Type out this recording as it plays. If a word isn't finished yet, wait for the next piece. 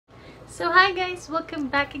So hi guys!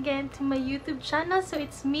 Welcome back again to my YouTube channel. So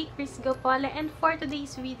it's me, Chris Gopole, and for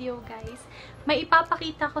today's video guys, may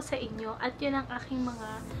ipapakita ko sa inyo at yun ang aking mga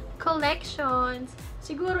collections.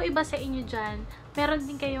 Siguro iba sa inyo dyan, meron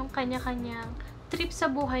din kayong kanya-kanyang trip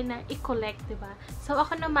sa buhay na i-collect, diba? So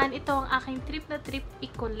ako naman, ito ang aking trip na trip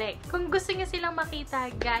i-collect. Kung gusto niyo silang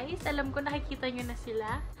makita guys, alam ko nakikita nyo na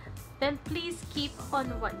sila, then please keep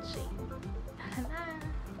on watching. Tara!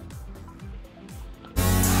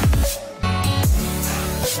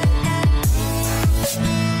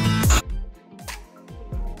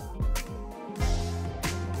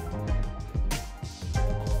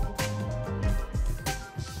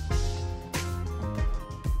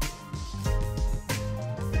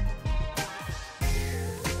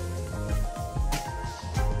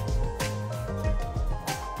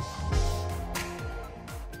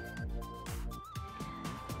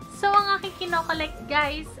 So, ang aking kinoCollect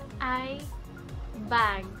guys ay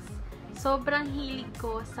bags. Sobrang hilig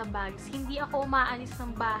ko sa bags. Hindi ako umaalis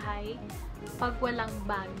ng bahay pag walang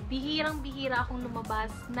bag. Bihirang-bihira akong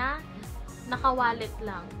lumabas na naka-wallet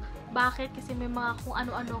lang. Bakit? Kasi may mga kung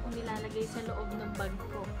ano-ano akong nilalagay sa loob ng bag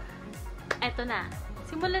ko. Eto na.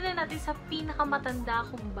 Simulan na natin sa pinakamatanda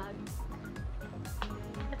kong bag.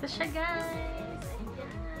 Ito siya guys.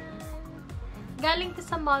 Ayan. Galing to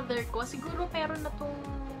sa mother ko. Siguro meron na tong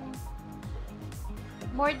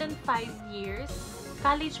more than 5 years.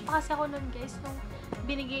 College pa kasi ako nun guys, nung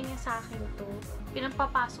binigay niya sa akin to.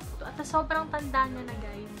 Pinampapasok to. At sobrang tanda niya na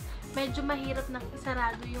guys. Medyo mahirap nang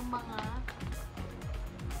isarado yung mga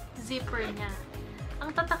zipper niya.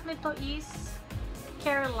 Ang tatak nito is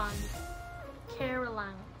Caroline.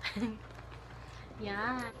 Caroline.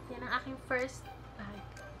 Yan. Yan ang aking first bag.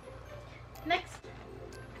 Next,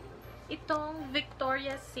 itong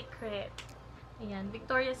Victoria's Secret. Ayan,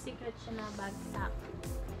 Victoria's Secret siya na bag sack.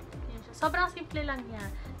 Ayan siya. Sobrang simple lang niya.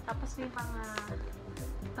 Tapos may mga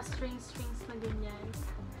pa-strings na ganyan.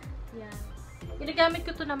 Ayan. Ginagamit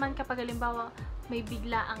ko to naman kapag halimbawa may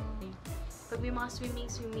bigla ang pag may mga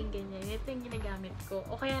swimming ganyan. Ito yung ginagamit ko.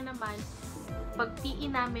 O kaya naman, pag PE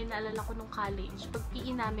namin, naalala ko nung college, pag PE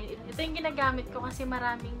namin, ito yung ginagamit ko kasi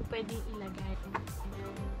maraming pwedeng ilagay.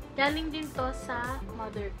 Galing din to sa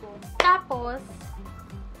mother ko. Tapos,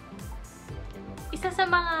 isa sa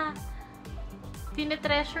mga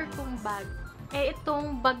tinetreasure kong bag,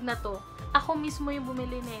 itong bag na to. Ako mismo yung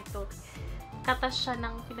bumili nito. Katas siya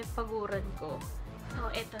ng pinagpaguran ko.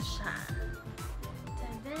 So, ito siya.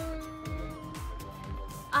 Tadan!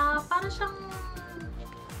 Para siyang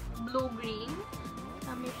blue-green.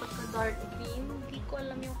 May pagka-dark green. Hindi ko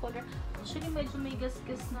alam yung color. Actually, medyo may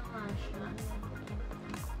gas-gas na nga siya.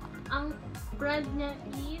 Ang brand niya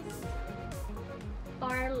is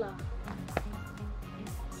Parla.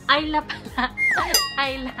 Ayla pala.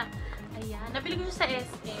 Ayla. Ayan. Nabili ko siya sa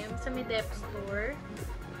SM, sa Medep store.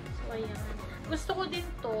 So, ayan. Gusto ko din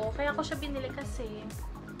to. Kaya ko siya binili kasi,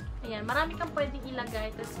 ayan, marami kang pwedeng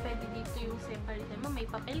ilagay. Tapos, pwede dito yung separate. May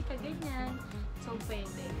papel ka, ganyan. So,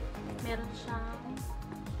 pwede. Meron siyang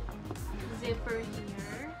zipper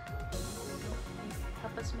here.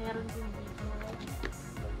 Tapos, meron din dito.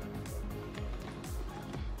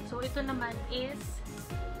 So, ito naman is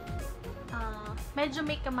medyo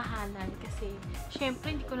may kamahalan kasi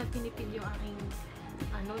syempre hindi ko na tinipid yung aking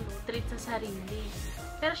treat sa sarili.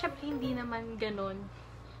 Pero syempre hindi naman ganon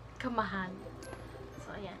kamahal.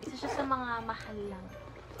 So ayan, isa siya sa mga mahal lang.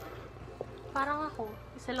 Parang ako,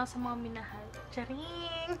 isa lang sa mga minahal.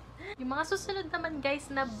 Charing! Yung mga susunod naman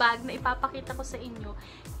guys na bag na ipapakita ko sa inyo,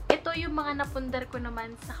 ito yung mga napundar ko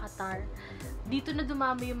naman sa Qatar. Dito na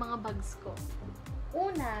dumami yung mga bags ko.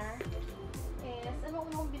 Una is, ano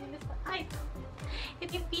unang binili sa... ito!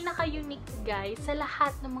 Ito yung pinaka-unique guys sa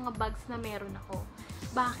lahat ng mga bags na meron ako.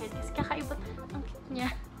 Bakit? Kasi kakaiba ang cute niya.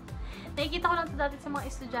 Nakikita ko lang ito dati sa mga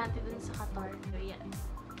estudyante dun sa Qatar. So, yan.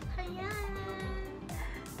 Ayan!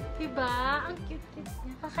 Diba? Ang cute-cute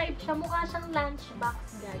niya. Kakaiba siya. Mukha siyang lunchbox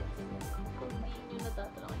guys. Kung hindi nyo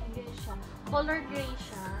natatanong. Hindi siya. Color gray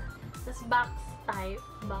siya. Tapos box type.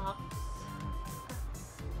 Box.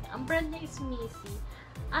 Ang brand niya is Missy.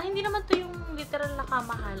 Hindi naman to yung literal na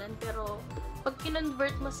kamahalan, pero pag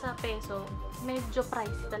kinonvert mo sa peso, medyo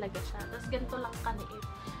pricey talaga siya. Tapos ganito lang kaliit.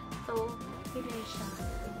 So, pili siya.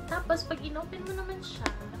 Tapos, pag inopen mo naman siya,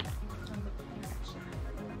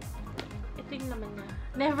 ito yung naman niya.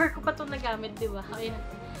 Never ko pa ito nagamit, di ba? Ayan.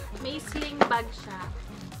 May sling bag siya.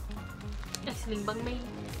 Sling bag. May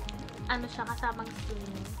ano siya, kasamang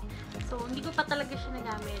sling. So, hindi ko pa talaga siya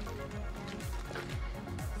nagamit.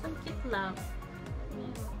 Ang cute lang.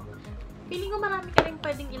 Feeling ko marami ka rin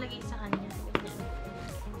pwedeng ilagay sa kanya.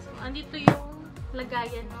 So, andito yung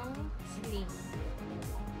lagayan ng sling.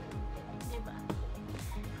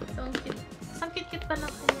 So, ang cute-cute pa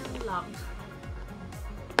lang kanyang lock.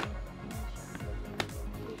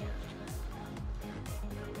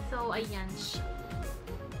 So, ayan siya.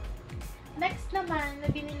 Next naman na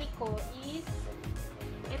binili ko is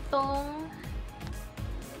itong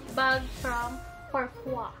bag from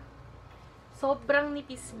Parfois. Sobrang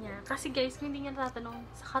nipis niya. Kasi guys, kung hindi nga natatanong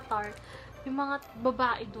sa Qatar, yung mga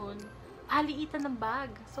babae doon, paliitan ng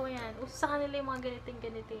bag. So, ayan. Uso sa kanila yung mga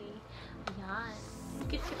ganiting-ganite. Ayan.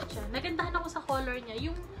 Cute-cute siya. Nagandahan ako sa color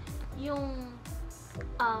niya. Yung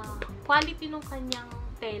quality nung kanyang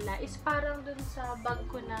tela is parang dun sa bag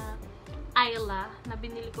ko na Ayla na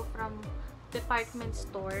binili ko from department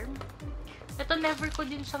store. Ito, never ko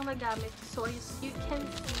din siyang nagamit. So, as you can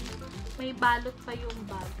see, may balot pa yung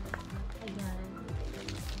bag. Ayan.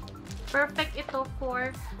 Perfect ito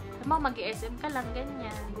for mag-SM ka lang,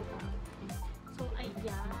 ganyan. Diba? So,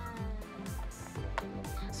 ayan.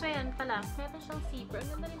 So, ayan pala. Meron siyang zipper.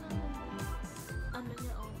 Ang ganda rin ng ano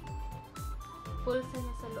niya, oh. Pulsa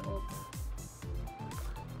niya sa loob.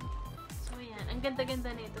 So, ayan. Ang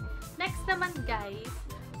ganda-ganda nito. Next naman, guys,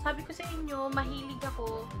 sabi ko sa inyo, mahilig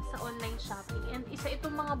ako sa online shopping. And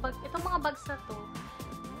itong mga bags na to,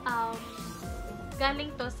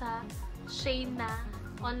 galing to sa Shein na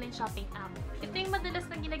online shopping app. Ito yung madalas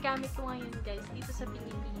na ginagamit ko ngayon, guys, dito sa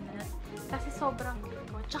Pilipinas. Kasi sobrang cute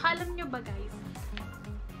ko. Tsaka alam nyo ba, guys,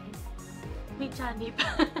 may chanip.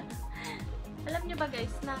 Alam nyo ba,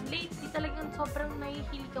 guys, na lately talagang sobrang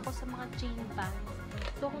nahihilig ako sa mga chain bags.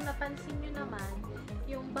 So, kung napansin nyo naman,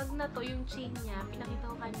 yung bag na to, yung chain niya, pinakita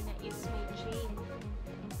ko kanina is may chain.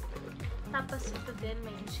 Tapos, ito din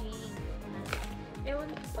may chain.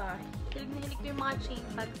 Ewan ko pa. Hilig na hilig ko yung mga chain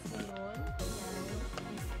bags ngayon. Ayan.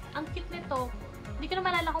 Ang cute nito. Hindi ko na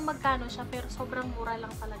malala kung magkano siya, pero sobrang mura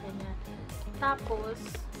lang talaga niya. Tapos,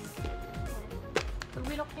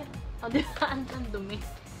 pagbilok niya. O, di ba? Ang dumi.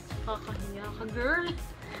 Kakahiya ka, girl.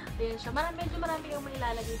 Ayan siya. Medyo marami yung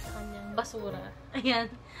mailalagay sa kanyang basura. Ayan.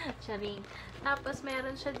 Charing. Tapos,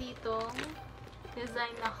 meron siya dito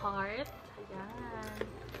design na heart. Ayan.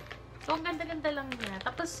 So, ang ganda-ganda lang niya.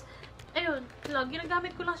 Tapos, ayun.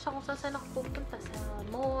 Ginagamit ko lang siya kung saan ako pupunta. Sa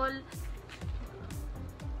mall.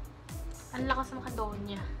 Ang lakas ng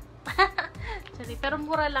kadonya. Charing. Pero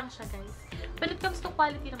mura lang siya, guys. When it comes to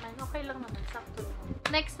quality naman, okay lang naman. Sakto lang.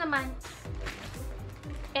 Next naman,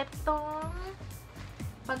 etong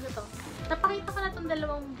bag na to. Napakita ko na itong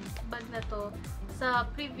dalawang bag na to sa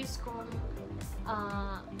previous kong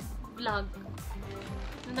vlog.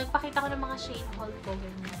 Nagpakita ko ng mga Shein haul ko,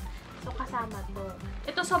 ganyan. So, kasama to.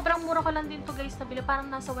 Ito, sobrang mura ko lang din to, guys, nabili. Parang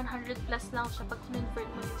nasa 100 plus lang siya pag convert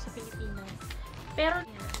mo yun sa Pilipinas. Pero,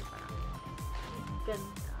 yan.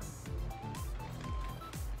 Ganda.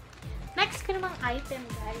 Next ko namang item,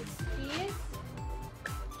 guys, is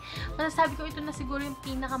masasabi ko ito na siguro yung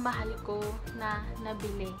pinakamahal ko na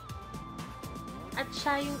nabili. At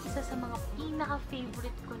siya yung isa sa mga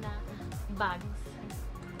pinaka-favorite ko na bags.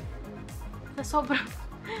 Na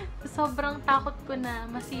sobrang takot ko na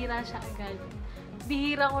masira siya agad.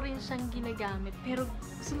 Bihira ko rin siyang ginagamit. Pero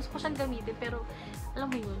gusto ko siyang gamitin. Pero alam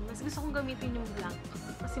mo yun, mas gusto kong gamitin yung black.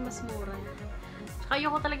 Kasi mas mura. Tsaka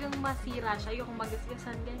ayoko talagang masira siya. Ayoko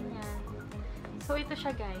magasgasan ganyan. So ito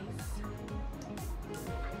siya, guys.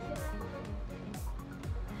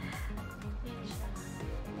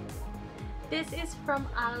 This is from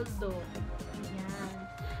Aldo. Ayan.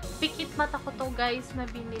 Pikit mata ko to, guys, na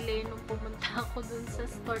binili nung pumunta ako dun sa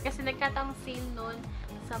store. Kasi nagkataong sale nun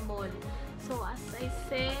sa mall. So, as I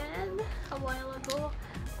said a while ago,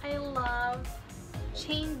 I love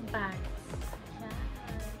chain bags. Ayan.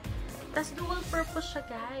 Tapos dual purpose siya,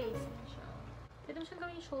 guys. Pwede mo siyang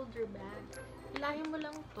gawing shoulder bag. Ilahin mo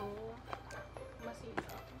lang to.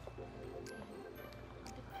 Masira.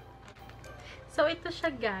 So, ito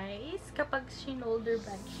siya, guys. Kapag shoulder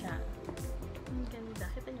bag siya. Ang ganda.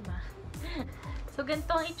 Kita niyo ba? So,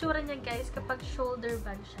 ganito ang itsura niya, guys, kapag shoulder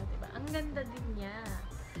bag siya. Diba? Ang ganda din niya.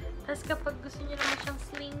 Tapos, kapag gusto niyo naman siyang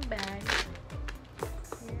sling bag,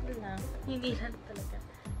 yan lang. Hindi lang talaga.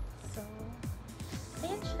 So,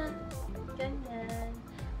 ayan siya. Ganyan.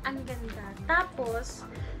 Ang ganda. Tapos,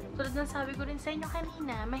 tulad ng sabi ko rin sa inyo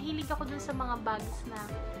kanina, mahilig ako dun sa mga bags na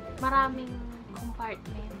maraming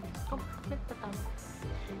compartment. Compartment pa tama.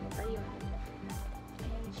 Ayun.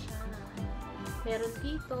 Ayan siya. Meron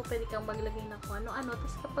dito, pwede kang maglagay ng kung ano-ano.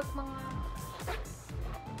 Tapos kapag mga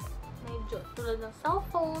medyo tulad ng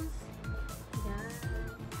cellphones, yan.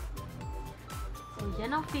 So,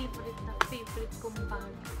 yan ang favorite kong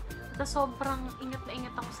bag. Tapos sobrang ingat na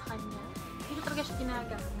ingat ako sa kanya. Hindi ko talaga siya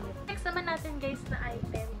ginagamit. Next naman natin, guys, na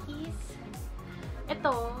item is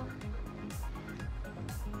ito.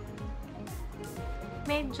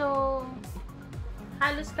 medyo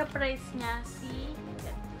halos ka-price niya si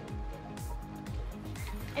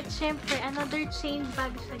at syempre, another chain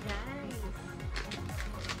bag siya, guys.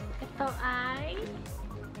 Ito ay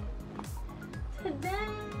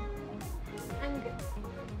tadan!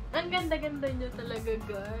 Ang ganda-ganda niya talaga,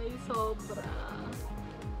 guys. Sobra.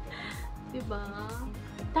 Diba?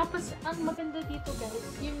 Tapos, ang maganda dito,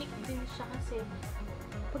 guys, unique din siya kasi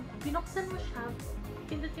pag binuksan mo siya,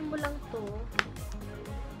 pindutin mo lang to.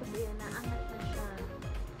 Tapos, ayan, naangat na siya.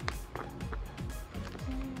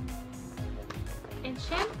 And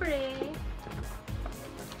syempre,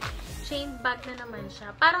 chain bag na naman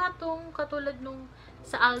siya. Para itong katulad nung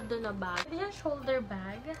sa Aldo na bag. Ayan, shoulder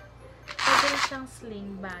bag. Pwede rin siyang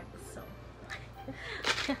sling bag.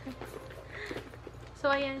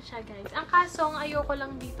 So, ayan siya, guys. Ang kaso, ang ayoko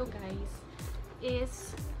lang dito, guys,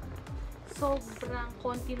 is sobrang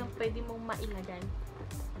konti ng pwede mong mailagay.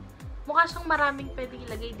 Mukha siyang maraming pwede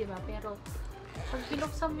ilagay, diba? Pero, pag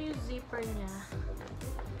binuksan mo yung zipper niya,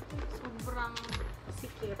 sobrang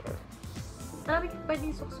sikip. Marami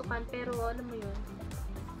pwedeng suksukan, pero alam mo yun,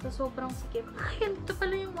 so, sobrang sikip. Ay, ito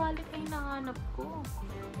pala yung wallet ay nahanap ko.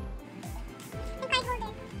 Yung card holder.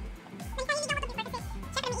 May kaya hindi ako ito kasi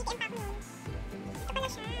syempre may ATM pa ako nun. Ito pala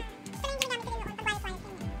siya. Ito lang yung ginagamit ko noon pag wallet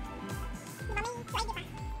yun. Diba may QID pa?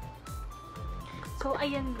 So,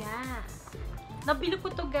 ayan nga. Nabili ko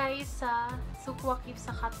to, guys, sa Sukwakif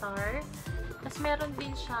sa Qatar. Tapos, meron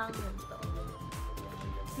din siyang yun to.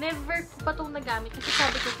 Never ko pa itong nagamit. Kasi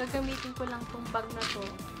sabi ko, gagamitin ko lang itong bag na to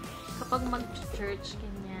kapag mag-church,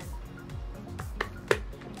 ganyan.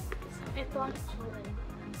 So, ito ang itsura.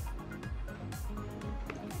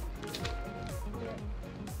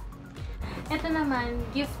 Ito naman,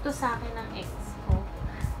 gift to sa akin ng ex ko.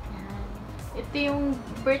 Yan. Ito yung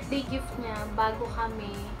birthday gift niya bago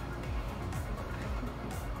kami.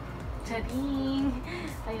 Charing!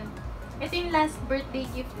 Ayun. Ito yung last birthday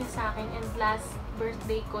gift niya sa akin and last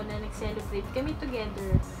birthday ko na nag-celebrate kami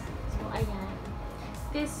together. So, ayan.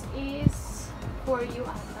 This is for you,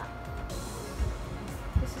 ata.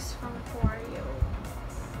 This is from for you.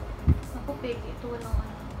 Ako, peki. Ito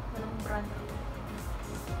walang brand.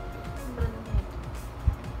 Brand na ito.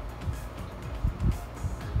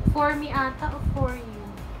 For me, ata, o for you?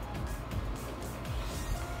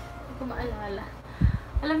 Hindi ko maalala.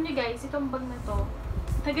 Alam niyo, guys, itong bag na to,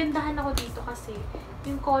 nagandahan ako dito kasi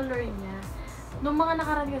yung color niya. Nung mga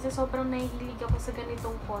nakaraan kasi, sobrang nahihilig ako sa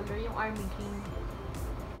ganitong color, yung army green.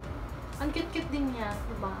 Ang cute-cute din niya,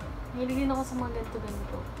 diba? Nahilig din ako sa mga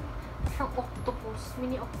ganito-ganito. Parang octopus,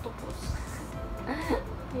 mini octopus.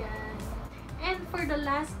 Yan. And for the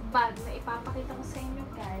last bag na ipapakita ko sa inyo,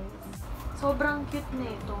 guys, sobrang cute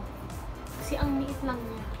na ito. Kasi ang liit lang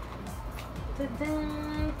niya. Tada!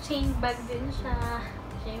 Chain bag din siya.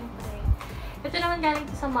 Siyempre. Ito naman galing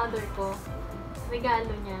to sa mother ko.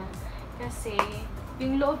 Regalo niya. Kasi,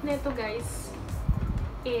 yung loob nito, guys,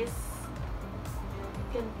 is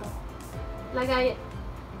ganito.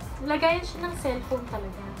 Lagayan siya ng cellphone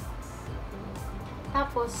talaga.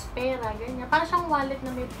 Tapos, pera, ganyan. Parang siyang wallet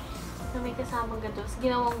na may kasamang ganito.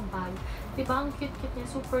 Ginawang bag. Diba? Ang cute-cute niya.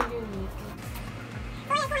 Super unique.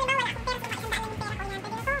 So, yan, kung halimbawa wala akong pera, so makasandaan yung pera ko yan.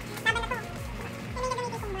 Pwede na to, laban na to. Yan yung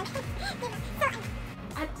gagamitin kong bag. Diba? So,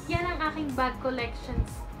 at yan ang aking bag collections,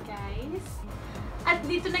 guys. At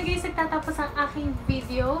dito na, guys, nagtatapos ang aking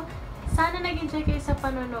video. Sana nag-enjoy kayo sa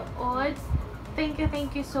panonood.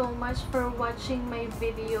 Thank you so much for watching my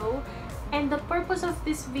video. And the purpose of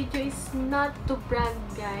this video is not to brag,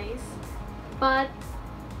 guys, but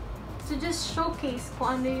to just showcase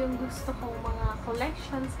kung ano yung gusto kong mga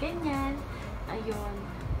collections, ganyan. Ayun.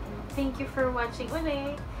 Thank you for watching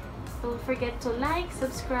ulit. Don't forget to like,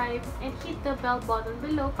 subscribe, and hit the bell button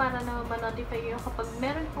below para na ma-notify kayo kapag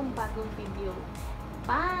meron kong bagong video.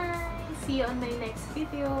 Bye! See you on my next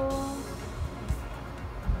video!